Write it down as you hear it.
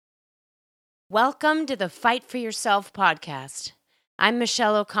Welcome to the Fight for Yourself podcast. I'm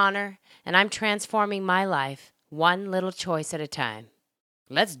Michelle O'Connor, and I'm transforming my life one little choice at a time.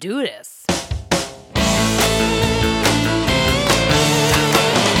 Let's do this.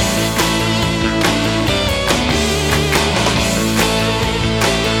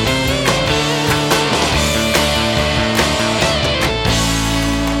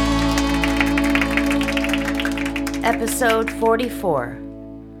 Episode 44.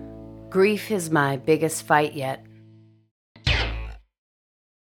 Grief is my biggest fight yet.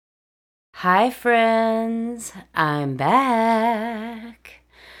 Hi friends, I'm back.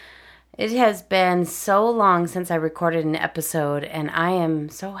 It has been so long since I recorded an episode, and I am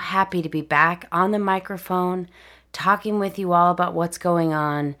so happy to be back on the microphone talking with you all about what's going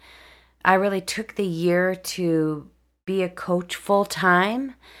on. I really took the year to be a coach full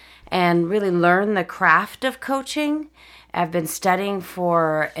time and really learn the craft of coaching. I've been studying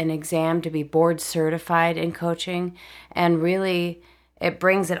for an exam to be board certified in coaching, and really it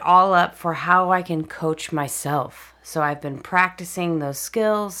brings it all up for how I can coach myself. So I've been practicing those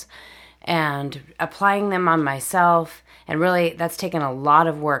skills and applying them on myself, and really that's taken a lot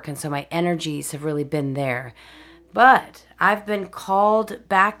of work, and so my energies have really been there. But I've been called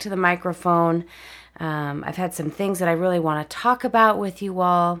back to the microphone. I've had some things that I really want to talk about with you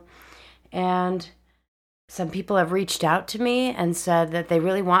all, and some people have reached out to me and said that they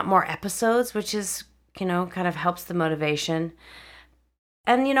really want more episodes, which is, kind of helps the motivation.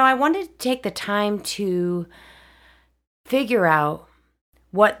 And, I wanted to take the time to figure out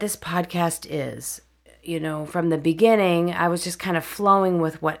what this podcast is. From the beginning, I was just kind of flowing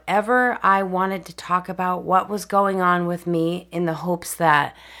with whatever I wanted to talk about, what was going on with me, in the hopes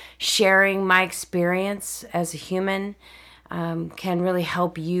that sharing my experience as a human can really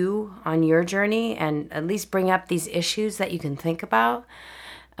help you on your journey and at least bring up these issues that you can think about.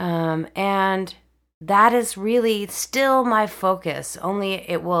 And that is really still my focus, only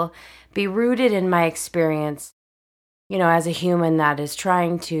it will be rooted in my experience, as a human that is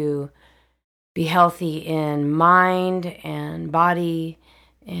trying to be healthy in mind and body.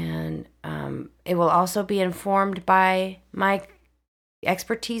 And it will also be informed by my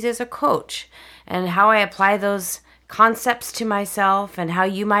expertise as a coach and how I apply those concepts to myself and how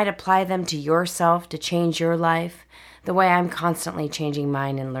you might apply them to yourself to change your life the way I'm constantly changing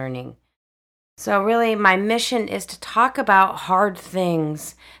mine and learning. So really my mission is to talk about hard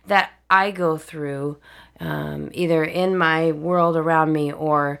things that I go through, either in my world around me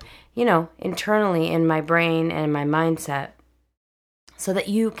or, internally in my brain and my mindset, so that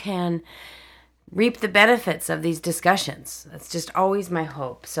you can reap the benefits of these discussions. That's just always my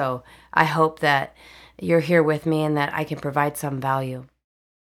hope. So I hope that you're here with me and that I can provide some value.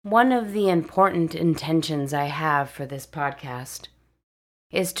 One of the important intentions I have for this podcast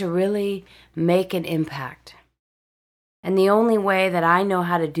is to really make an impact. And the only way that I know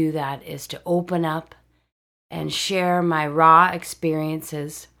how to do that is to open up and share my raw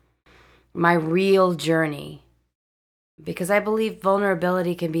experiences, my real journey, because I believe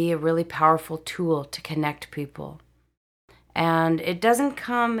vulnerability can be a really powerful tool to connect people. And it doesn't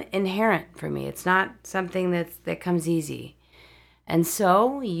come inherent for me. It's not something that comes easy. And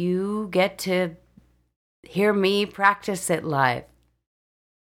so you get to hear me practice it live.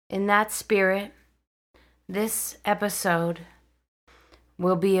 In that spirit, this episode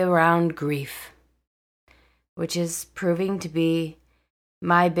will be around grief, which is proving to be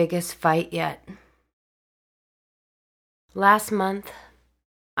my biggest fight yet. Last month,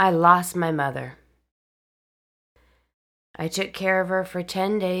 I lost my mother. I took care of her for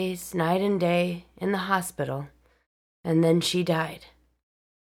 10 days, night and day, in the hospital, and then she died.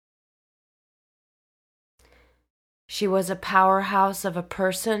 She was a powerhouse of a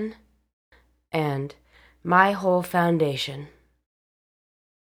person and my whole foundation.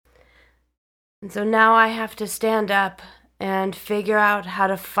 And so now I have to stand up and figure out how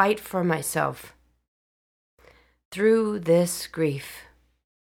to fight for myself through this grief.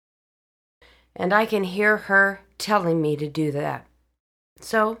 And I can hear her telling me to do that.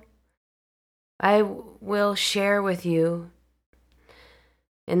 So I will share with you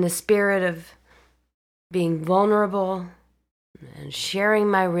in the spirit of being vulnerable and sharing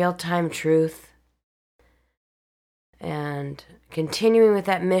my real-time truth and continuing with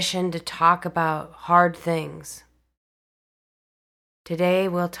that mission to talk about hard things. Today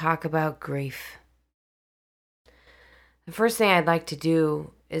we'll talk about grief. The first thing I'd like to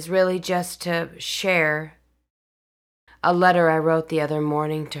do is really just to share a letter I wrote the other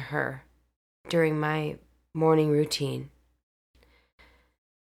morning to her during my morning routine.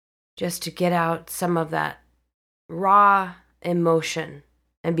 Just to get out some of that raw emotion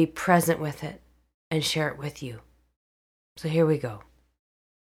and be present with it and share it with you. So here we go.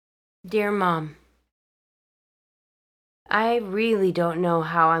 Dear Mom, I really don't know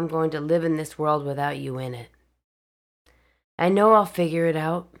how I'm going to live in this world without you in it. I know I'll figure it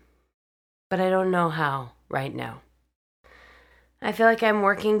out, but I don't know how right now. I feel like I'm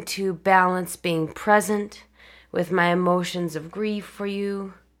working to balance being present with my emotions of grief for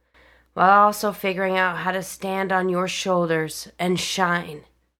you, while also figuring out how to stand on your shoulders and shine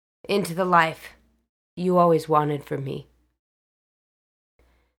into the life you always wanted for me.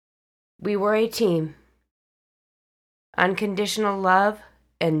 We were a team. Unconditional love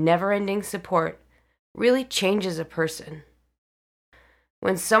and never-ending support really changes a person.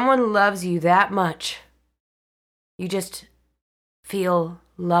 When someone loves you that much, you just feel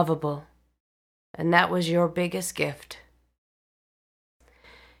lovable. And that was your biggest gift.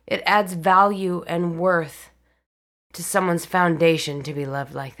 It adds value and worth to someone's foundation to be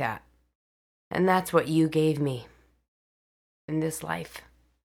loved like that. And that's what you gave me in this life.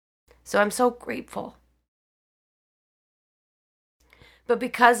 So I'm so grateful. But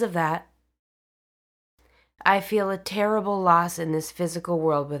because of that, I feel a terrible loss in this physical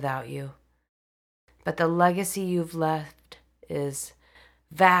world without you. But the legacy you've left is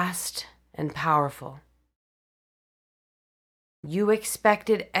vast and powerful. You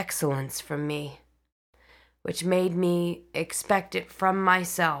expected excellence from me, which made me expect it from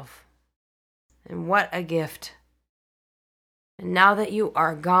myself. And what a gift. And now that you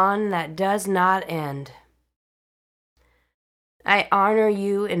are gone, that does not end. I honor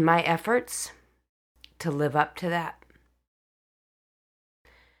you in my efforts to live up to that.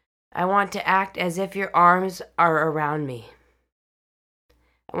 I want to act as if your arms are around me.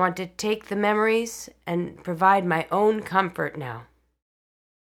 I want to take the memories and provide my own comfort now.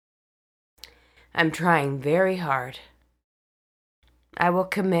 I'm trying very hard. I will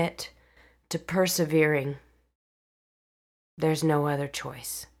commit to persevering. There's no other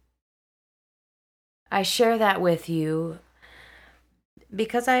choice. I share that with you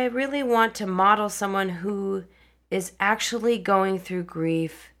because I really want to model someone who is actually going through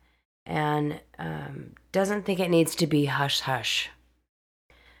grief and doesn't think it needs to be hush-hush.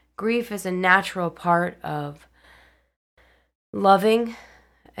 Grief is a natural part of loving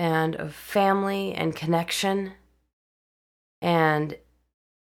and of family and connection. And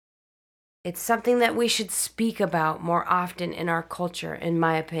it's something that we should speak about more often in our culture, in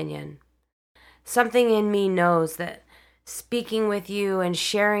my opinion. Something in me knows that speaking with you and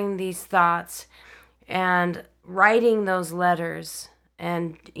sharing these thoughts and writing those letters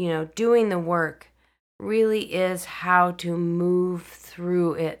and, doing the work really is how to move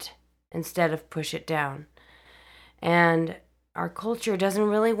through it instead of push it down. And our culture doesn't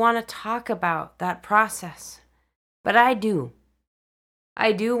really want to talk about that process. But I do.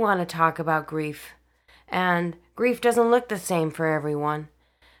 I do want to talk about grief. And grief doesn't look the same for everyone.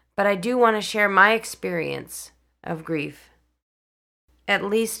 But I do want to share my experience of grief. At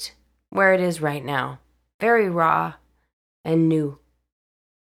least where it is right now. Very raw and new.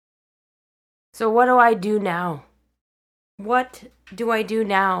 So what do I do now? What do I do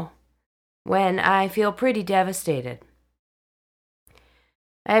now when I feel pretty devastated?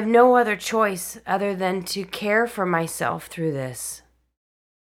 I have no other choice other than to care for myself through this.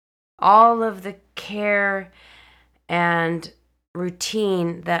 All of the care and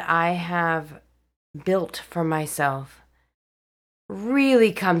routine that I have built for myself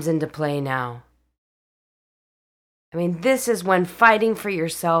really comes into play now. I mean, this is when fighting for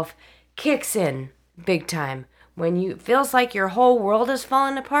yourself kicks in big time. When you feels like your whole world is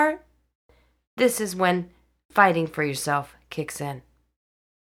falling apart, this is when fighting for yourself kicks in.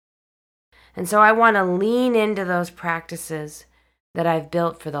 And so I want to lean into those practices that I've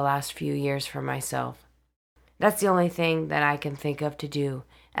built for the last few years for myself. That's the only thing that I can think of to do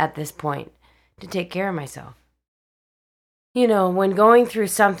at this point to take care of myself. When going through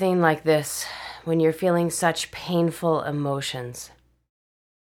something like this, when you're feeling such painful emotions,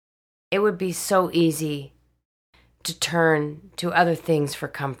 it would be so easy to turn to other things for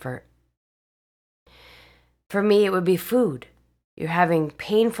comfort. For me, it would be food. You're having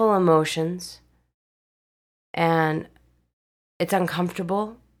painful emotions, and it's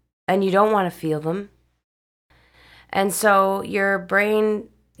uncomfortable, and you don't want to feel them. And so your brain,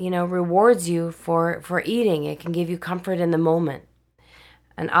 rewards you for eating. It can give you comfort in the moment.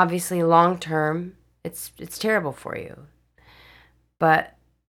 And obviously, long term, it's terrible for you. But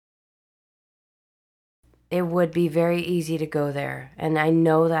it would be very easy to go there, and I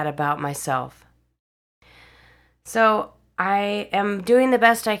know that about myself. So I am doing the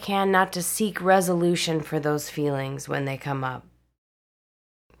best I can not to seek resolution for those feelings when they come up.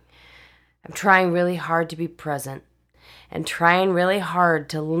 I'm trying really hard to be present and trying really hard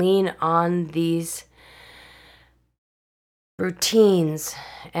to lean on these routines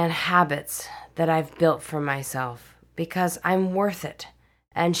and habits that I've built for myself because I'm worth it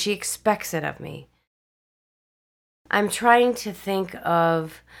and she expects it of me. I'm trying to think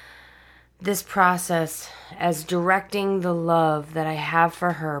of this process as directing the love that I have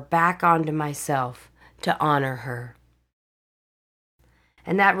for her back onto myself to honor her.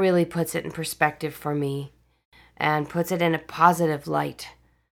 And that really puts it in perspective for me and puts it in a positive light.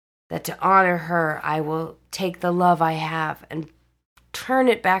 That to honor her, I will take the love I have and turn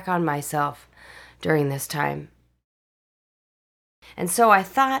it back on myself during this time. And so I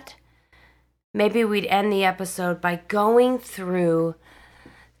thought maybe we'd end the episode by going through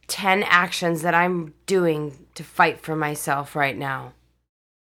 10 actions that I'm doing to fight for myself right now.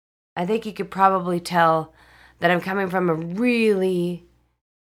 I think you could probably tell that I'm coming from a really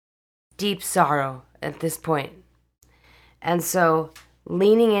deep sorrow at this point. And so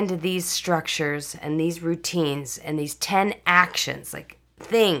leaning into these structures and these routines and these 10 actions, like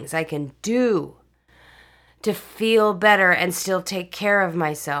things I can do to feel better and still take care of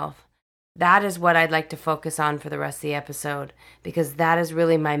myself, that is what I'd like to focus on for the rest of the episode, because that is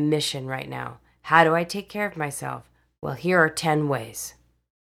really my mission right now. How do I take care of myself? Well, here are 10 ways.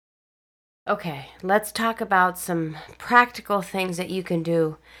 Okay, let's talk about some practical things that you can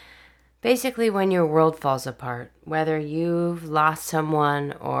do basically when your world falls apart, whether you've lost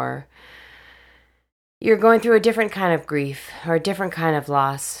someone or you're going through a different kind of grief or a different kind of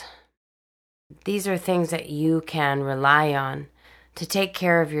loss. These are things that you can rely on to take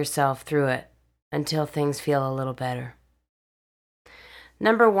care of yourself through it until things feel a little better.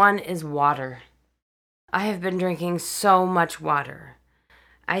 Number 1 is water. I have been drinking so much water.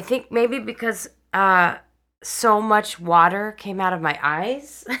 I think maybe because so much water came out of my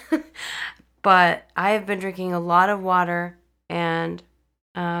eyes, but I have been drinking a lot of water, and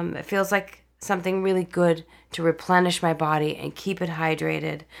it feels like something really good to replenish my body and keep it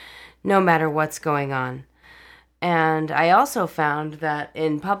hydrated no matter what's going on. And I also found that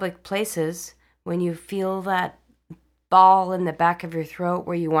in public places, when you feel that ball in the back of your throat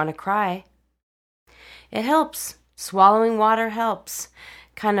where you want to cry, it helps. Swallowing water helps.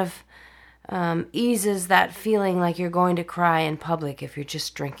 Kind of eases that feeling like you're going to cry in public if you're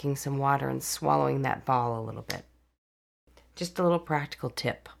just drinking some water and swallowing that ball a little bit. Just a little practical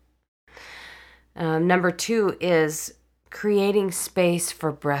tip. Number 2 is creating space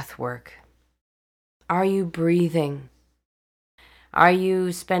for breath work. Are you breathing? Are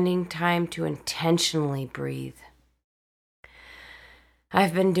you spending time to intentionally breathe?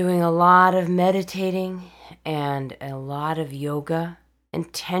 I've been doing a lot of meditating and a lot of yoga,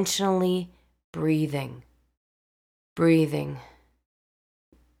 intentionally breathing,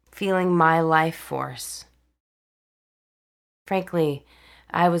 feeling my life force. Frankly,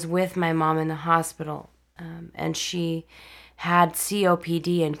 I was with my mom in the hospital, and she had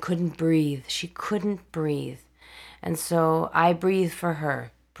COPD and couldn't breathe. She couldn't breathe. And so I breathed for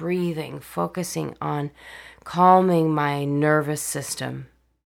her, breathing, focusing on calming my nervous system,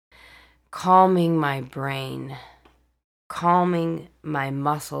 calming my brain, calming my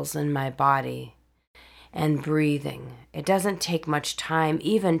muscles in my body, and breathing. It doesn't take much time.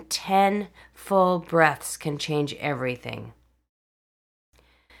 Even 10 full breaths can change everything.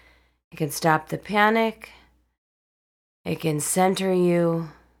 It can stop the panic. It can center you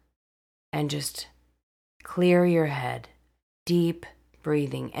and just clear your head. Deep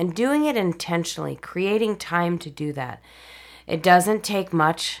breathing and doing it intentionally, creating time to do that. It doesn't take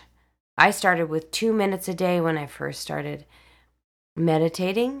much. I started with 2 minutes a day when I first started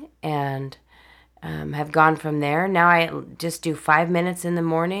meditating and have gone from there. Now I just do 5 minutes in the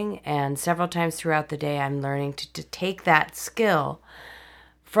morning, and several times throughout the day I'm learning to take that skill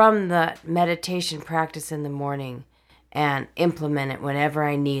from the meditation practice in the morning and implement it whenever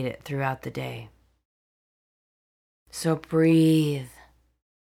I need it throughout the day. So breathe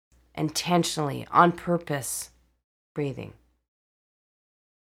intentionally, on purpose, breathing.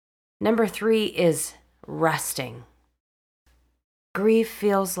 Number 3 is resting. Grief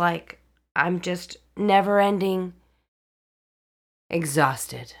feels like I'm just never-ending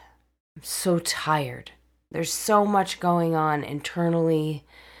exhausted. I'm so tired. There's so much going on internally,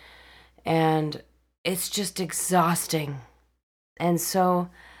 and it's just exhausting. And so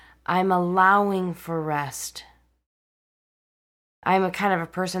I'm allowing for rest. I'm a kind of a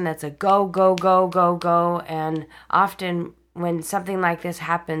person that's a go, go, go, go, go. And often when something like this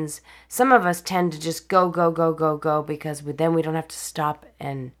happens, some of us tend to just go, go, go, go, go, because then we don't have to stop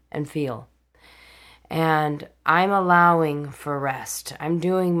and feel. And I'm allowing for rest. I'm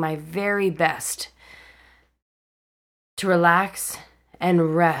doing my very best to relax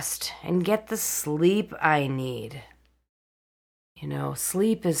and rest and get the sleep I need.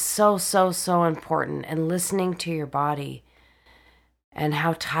 Sleep is so, so, so important, and listening to your body and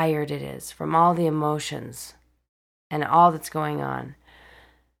how tired it is from all the emotions and all that's going on,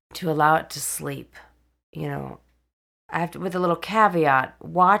 to allow it to sleep. I have to, with a little caveat,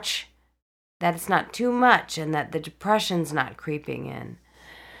 watch that it's not too much and that the depression's not creeping in.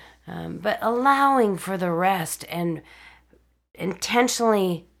 But allowing for the rest and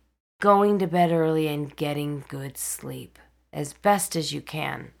intentionally going to bed early and getting good sleep as best as you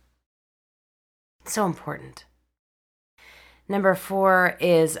can. It's so important. Number 4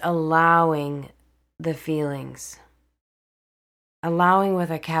 is allowing the feelings. Allowing with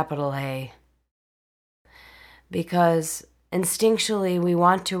a capital A. Because instinctually we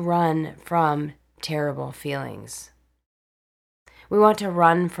want to run from terrible feelings. We want to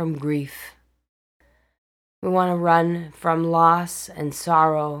run from grief. We want to run from loss and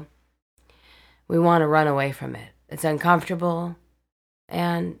sorrow. We want to run away from it. It's uncomfortable,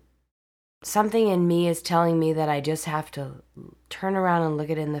 and something in me is telling me that I just have to turn around and look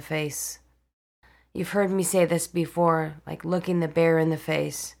it in the face. You've heard me say this before, like looking the bear in the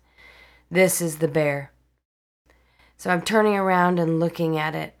face. This is the bear. So I'm turning around and looking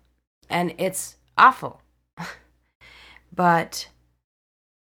at it, and it's awful. But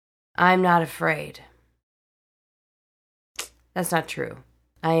I'm not afraid. That's not true.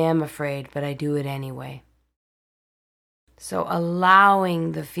 I am afraid, but I do it anyway. So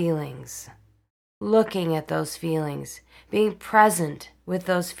allowing the feelings, looking at those feelings, being present with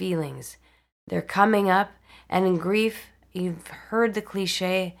those feelings. They're coming up, and in grief, you've heard the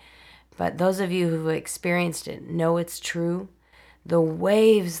cliche, but those of you who've experienced it know it's true. The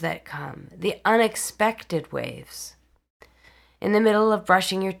waves that come, the unexpected waves, in the middle of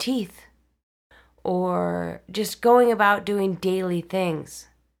brushing your teeth, or just going about doing daily things.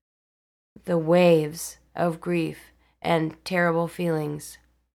 The waves of grief and terrible feelings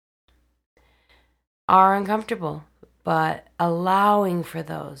are uncomfortable, but allowing for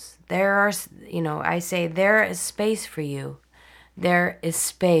those. There are, I say there is space for you. There is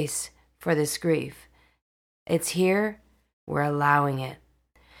space for this grief. It's here. We're allowing it.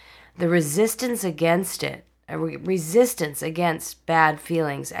 The resistance against it, resistance against bad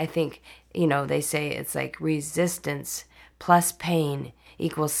feelings, I think, they say it's like resistance plus pain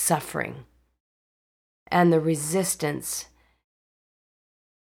equals suffering. And the resistance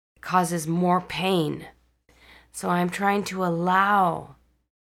causes more pain. So I'm trying to allow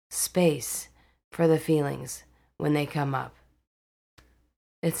space for the feelings when they come up.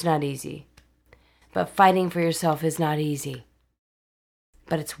 It's not easy. But fighting for yourself is not easy.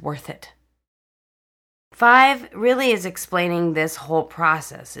 But it's worth it. 5 really is explaining this whole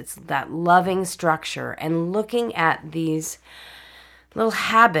process. It's that loving structure and looking at these little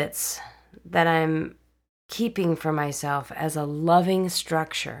habits that I'm keeping for myself as a loving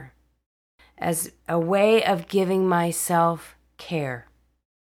structure, as a way of giving myself care.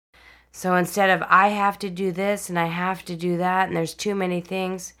 So instead of I have to do this and I have to do that and there's too many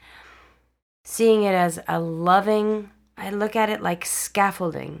things, seeing it as a loving, I look at it like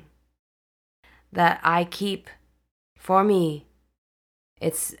scaffolding that I keep for me.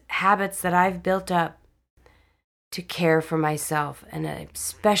 It's habits that I've built up to care for myself, and I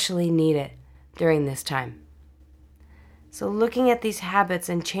especially need it during this time. So looking at these habits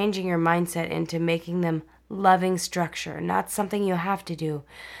and changing your mindset into making them loving structure, not something you have to do,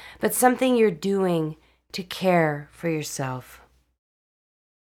 but something you're doing to care for yourself.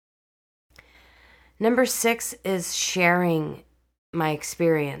 Number 6 is sharing my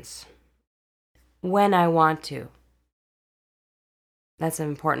experience when I want to. That's an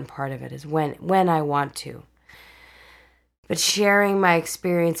important part of it, is when I want to. But sharing my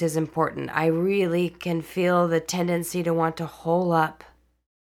experience is important. I really can feel the tendency to want to hole up.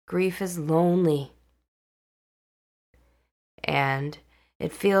 Grief is lonely. And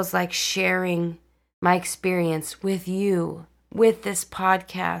it feels like sharing my experience with you, with this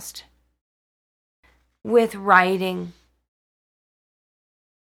podcast, with writing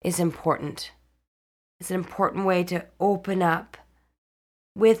is important. It's an important way to open up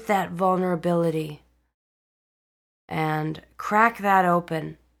with that vulnerability and crack that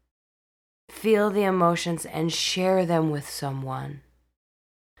open, feel the emotions, and share them with someone.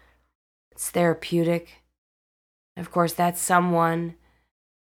 It's therapeutic. Of course, that someone,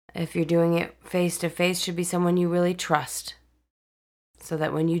 if you're doing it face to face, should be someone you really trust, so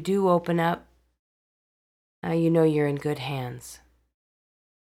that when you do open up, you know you're in good hands.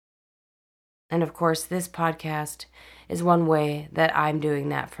 And of course, this podcast is one way that I'm doing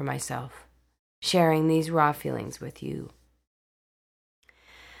that for myself, sharing these raw feelings with you.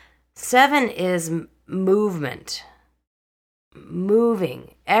 7 is movement,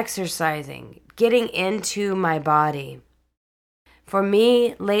 moving, exercising, getting into my body. For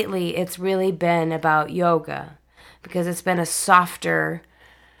me, lately, it's really been about yoga because it's been a softer,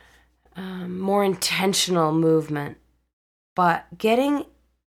 more intentional movement. But getting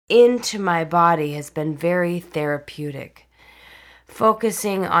into my body has been very therapeutic.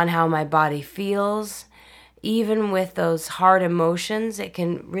 Focusing on how my body feels, even with those hard emotions, it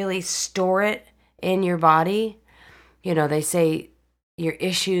can really store it in your body. You know, they say your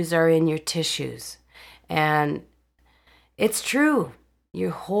issues are in your tissues. And it's true.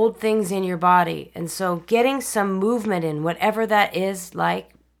 You hold things in your body. And so getting some movement in, whatever that is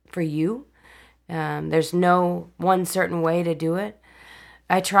like for you, there's no one certain way to do it.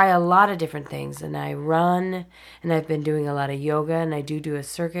 I try a lot of different things, and I run, and I've been doing a lot of yoga, and I do a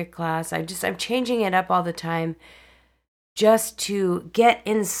circuit class. I'm changing it up all the time just to get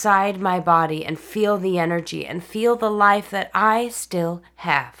inside my body and feel the energy and feel the life that I still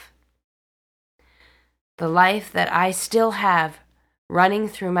have. The life that I still have running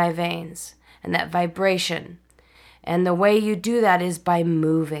through my veins, and that vibration. And the way you do that is by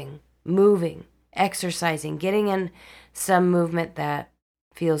moving, exercising, getting in some movement that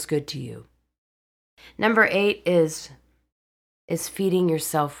feels good to you. Number 8 is feeding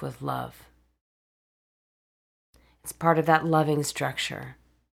yourself with love. It's part of that loving structure.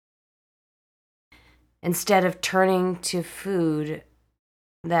 Instead of turning to food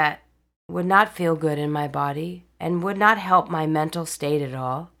that would not feel good in my body and would not help my mental state at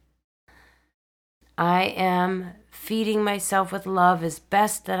all, I am feeding myself with love as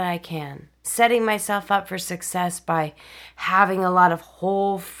best that I can, setting myself up for success by having a lot of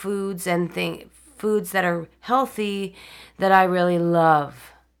whole foods and foods that are healthy that I really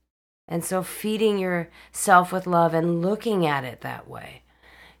love. And so feeding yourself with love and looking at it that way,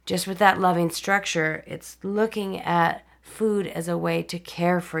 just with that loving structure, it's looking at food as a way to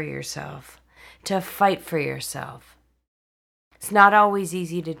care for yourself, to fight for yourself. It's not always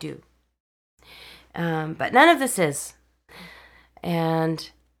easy to do. But none of this is. And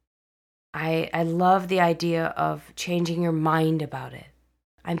I love the idea of changing your mind about it.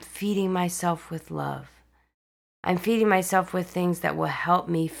 I'm feeding myself with love. I'm feeding myself with things that will help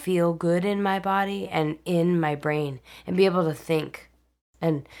me feel good in my body and in my brain and be able to think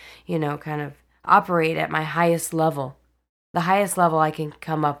and, kind of operate at my highest level, the highest level I can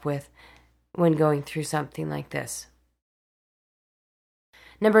come up with when going through something like this.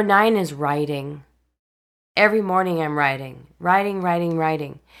 Number 9 is writing. Every morning I'm writing.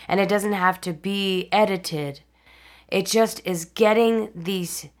 And it doesn't have to be edited. It just is getting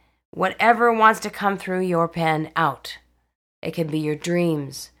these, whatever wants to come through your pen out. It can be your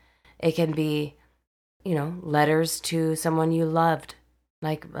dreams. It can be, letters to someone you loved,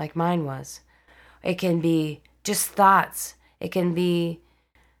 like mine was. It can be just thoughts. It can be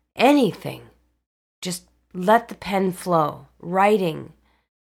anything. Just let the pen flow. Writing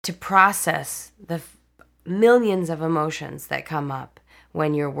to process the millions of emotions that come up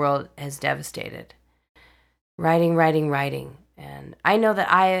when your world is devastated. Writing. And I know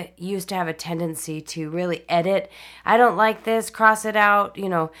that I used to have a tendency to really edit. I don't like this, cross it out,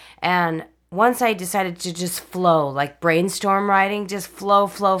 and once I decided to just flow, like brainstorm writing, just flow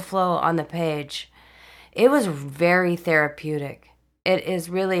on the page, it was very therapeutic. It is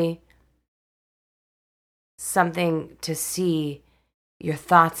really something to see your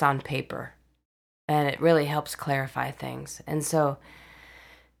thoughts on paper, and it really helps clarify things. And so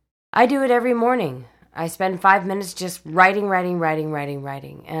I do it every morning. I spend 5 minutes just writing,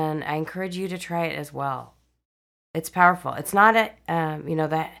 and I encourage you to try it as well. It's powerful. It's not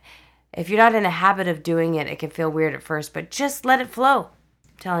that if you're not in a habit of doing it, it can feel weird at first, but just let it flow.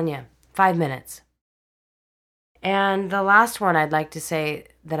 I'm telling you, 5 minutes. And the last one I'd like to say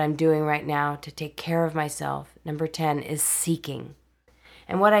that I'm doing right now to take care of myself, number 10, is seeking.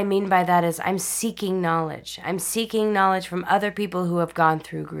 And what I mean by that is I'm seeking knowledge. I'm seeking knowledge from other people who have gone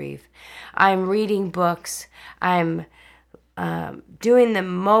through grief. I'm reading books. I'm doing the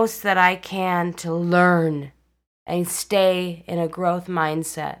most that I can to learn and stay in a growth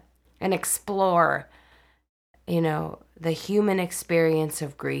mindset and explore, the human experience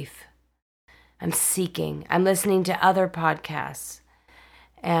of grief. I'm seeking. I'm listening to other podcasts,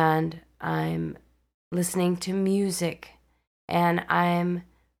 and I'm listening to music, and I'm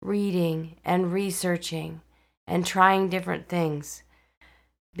reading and researching and trying different things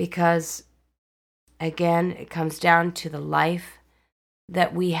because, again, it comes down to the life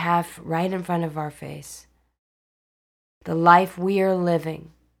that we have right in front of our face. The life we are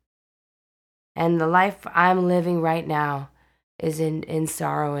living. And the life I'm living right now is in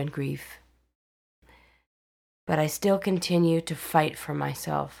sorrow and grief. But I still continue to fight for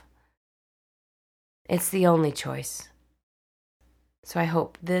myself. It's the only choice. So I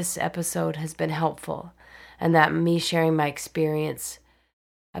hope this episode has been helpful and that me sharing my experience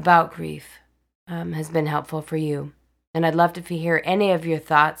about grief has been helpful for you. And I'd love to hear any of your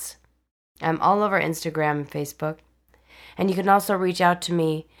thoughts. I'm all over Instagram and Facebook. And you can also reach out to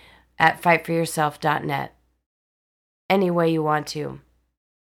me at fightforyourself.net any way you want to.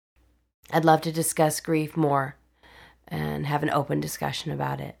 I'd love to discuss grief more and have an open discussion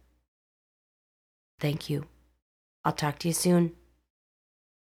about it. Thank you. I'll talk to you soon.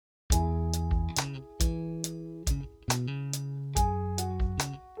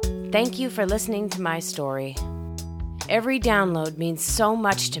 Thank you for listening to my story. Every download means so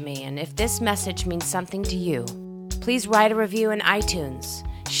much to me, and if this message means something to you, please write a review in iTunes,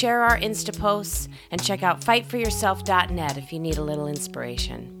 share our Insta posts, and check out fightforyourself.net if you need a little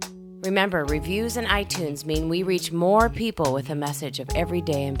inspiration. Remember, reviews in iTunes mean we reach more people with a message of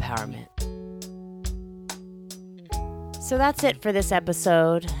everyday empowerment. So that's it for this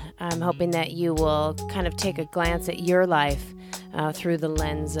episode. I'm hoping that you will kind of take a glance at your life through the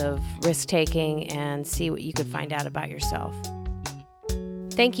lens of risk-taking and see what you could find out about yourself.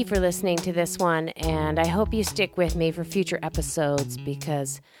 Thank you for listening to this one, and I hope you stick with me for future episodes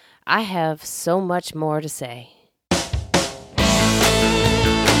because I have so much more to say.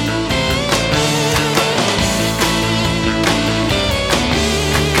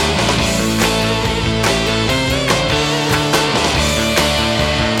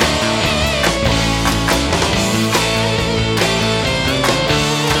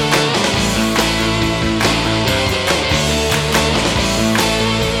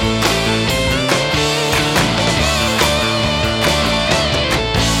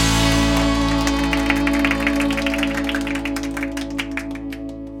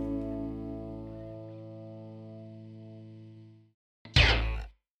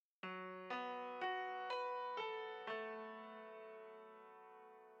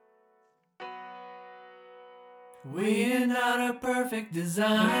 We're not a perfect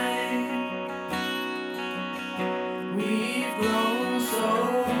design. We've grown